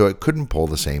so it couldn't pull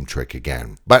the same trick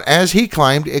again. But as he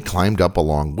climbed, it climbed up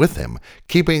along with him,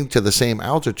 keeping to the same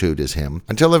altitude as him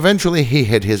until eventually he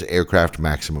hit his aircraft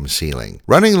maximum ceiling.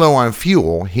 Running low on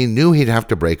fuel, he knew he'd have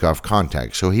to break off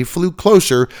contact, so he flew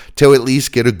closer to at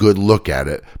least get a good look at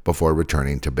it before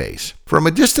returning to base. From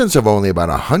a distance of only about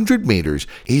 100 meters,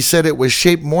 he said it was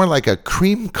shaped more like a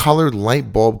cream-colored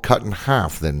light bulb cut in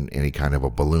half than any kind of a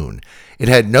balloon. It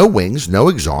had no wings, no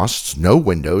exhausts, no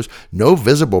windows, no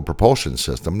visible propulsion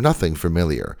system, nothing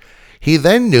familiar. He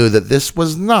then knew that this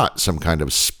was not some kind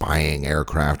of spying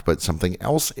aircraft, but something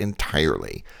else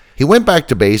entirely. He went back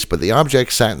to base, but the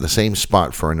object sat in the same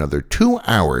spot for another 2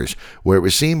 hours, where it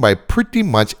was seen by pretty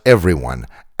much everyone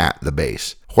at the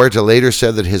base. Huerta later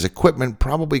said that his equipment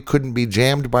probably couldn't be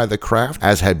jammed by the craft,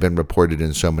 as had been reported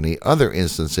in so many other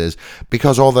instances,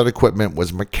 because all that equipment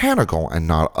was mechanical and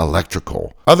not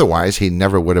electrical. Otherwise, he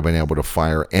never would have been able to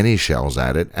fire any shells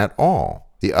at it at all.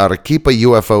 The Arequipa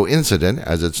UFO incident,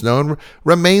 as it's known,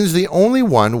 remains the only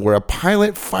one where a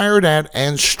pilot fired at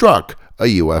and struck a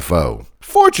UFO.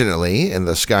 Fortunately, in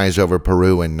the skies over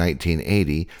Peru in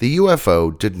 1980, the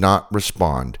UFO did not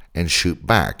respond and shoot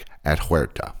back at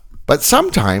Huerta. But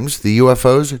sometimes the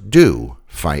UFOs do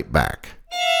fight back.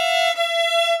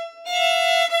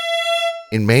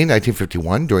 In May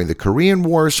 1951, during the Korean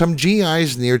War, some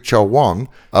GIs near Chawang,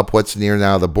 up what's near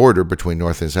now the border between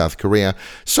North and South Korea,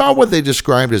 saw what they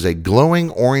described as a glowing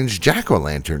orange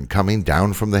jack-o'-lantern coming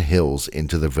down from the hills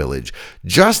into the village,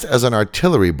 just as an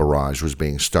artillery barrage was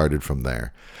being started from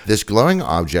there. This glowing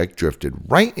object drifted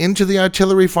right into the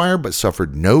artillery fire but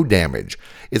suffered no damage.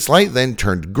 Its light then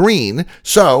turned green,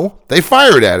 so they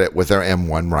fired at it with their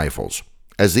M1 rifles.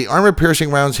 As the armor-piercing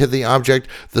rounds hit the object,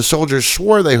 the soldiers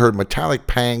swore they heard metallic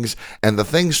pangs, and the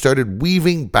thing started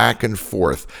weaving back and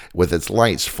forth, with its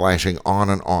lights flashing on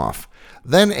and off.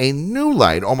 Then a new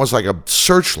light, almost like a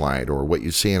searchlight or what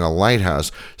you see in a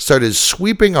lighthouse, started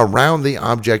sweeping around the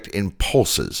object in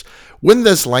pulses. When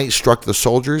this light struck the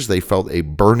soldiers, they felt a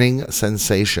burning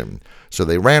sensation. So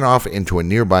they ran off into a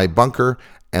nearby bunker,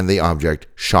 and the object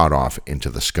shot off into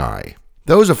the sky.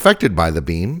 Those affected by the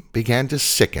beam began to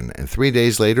sicken, and 3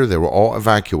 days later they were all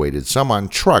evacuated, some on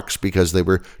trucks because they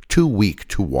were too weak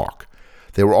to walk.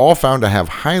 They were all found to have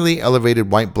highly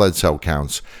elevated white blood cell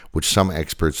counts, which some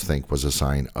experts think was a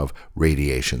sign of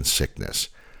radiation sickness.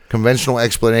 Conventional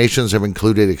explanations have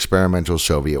included experimental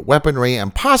Soviet weaponry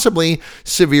and possibly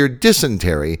severe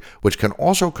dysentery, which can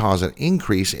also cause an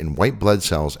increase in white blood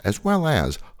cells as well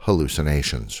as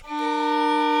hallucinations.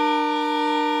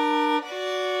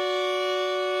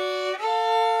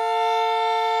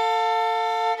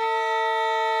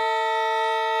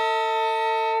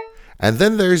 And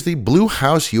then there's the Blue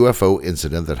House UFO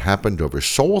incident that happened over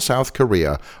Seoul, South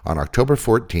Korea on October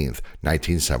 14,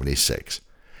 1976.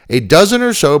 A dozen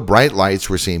or so bright lights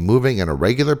were seen moving in a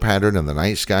regular pattern in the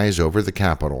night skies over the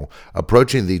capital,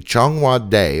 approaching the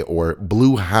Cheongwa-dae, or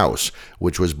Blue House,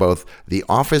 which was both the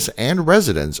office and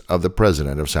residence of the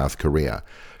President of South Korea.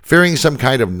 Fearing some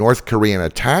kind of North Korean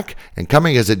attack, and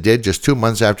coming as it did just 2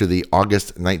 months after the August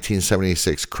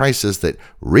 1976 crisis that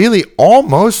really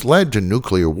almost led to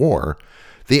nuclear war,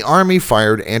 the Army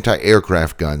fired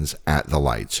anti-aircraft guns at the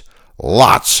lights.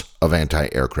 Lots of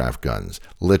anti-aircraft guns,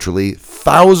 literally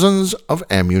thousands of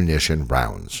ammunition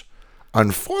rounds.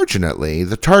 Unfortunately,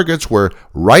 the targets were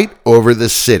right over the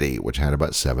city, which had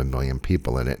about 7 million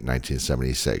people in it in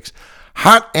 1976.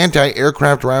 Hot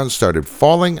anti-aircraft rounds started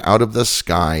falling out of the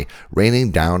sky, raining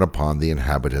down upon the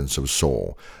inhabitants of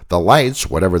Seoul. The lights,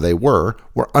 whatever they were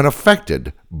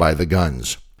unaffected by the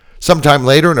guns. Sometime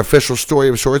later, an official story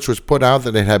of sorts was put out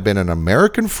that it had been an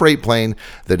American freight plane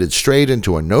that had strayed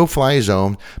into a no-fly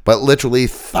zone, but literally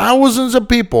thousands of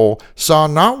people saw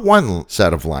not one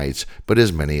set of lights, but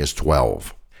as many as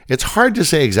 12. It's hard to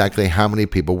say exactly how many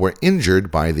people were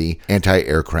injured by the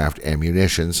anti-aircraft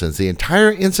ammunition, since the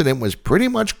entire incident was pretty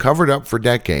much covered up for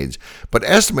decades, but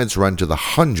estimates run to the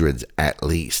hundreds at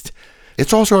least.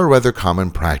 It's also a rather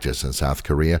common practice in South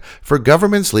Korea for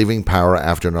governments leaving power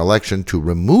after an election to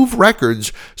remove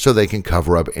records so they can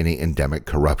cover up any endemic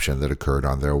corruption that occurred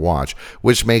on their watch,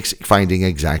 which makes finding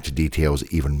exact details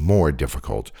even more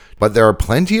difficult. But there are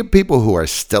plenty of people who are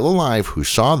still alive who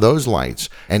saw those lights,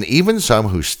 and even some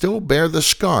who still bear the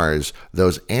scars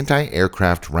those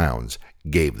anti-aircraft rounds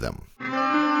gave them.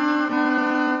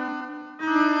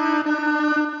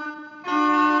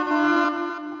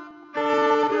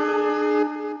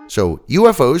 So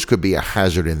UFOs could be a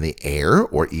hazard in the air,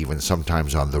 or even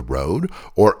sometimes on the road,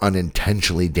 or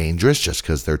unintentionally dangerous just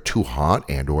because they're too hot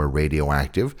and or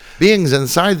radioactive. Beings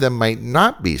inside them might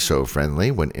not be so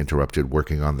friendly when interrupted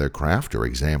working on their craft or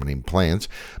examining plants,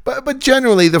 but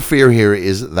generally the fear here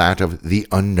is that of the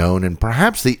unknown and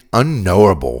perhaps the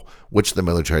unknowable, which the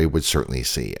military would certainly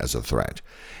see as a threat.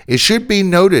 It should be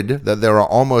noted that there are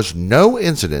almost no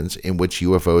incidents in which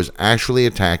UFOs actually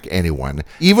attack anyone,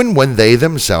 even when they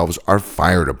themselves are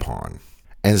fired upon.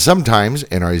 And sometimes,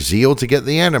 in our zeal to get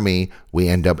the enemy, we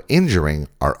end up injuring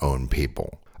our own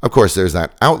people. Of course, there's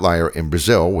that outlier in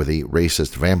Brazil with the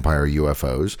racist vampire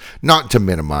UFOs, not to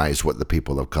minimize what the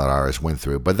people of Clararis went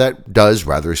through, but that does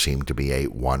rather seem to be a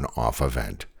one-off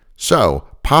event. So,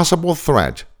 possible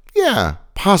threat? Yeah,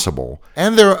 possible.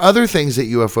 And there are other things that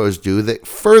UFOs do that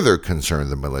further concern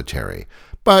the military.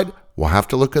 But we'll have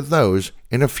to look at those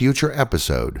in a future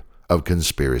episode of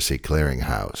Conspiracy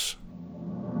Clearinghouse.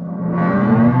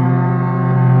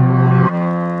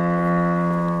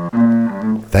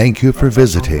 Thank you for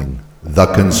visiting the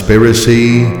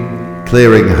Conspiracy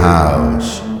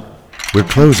Clearinghouse. We're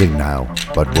closing now,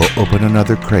 but we'll open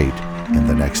another crate in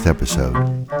the next episode.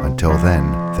 Until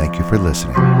then, thank you for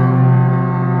listening.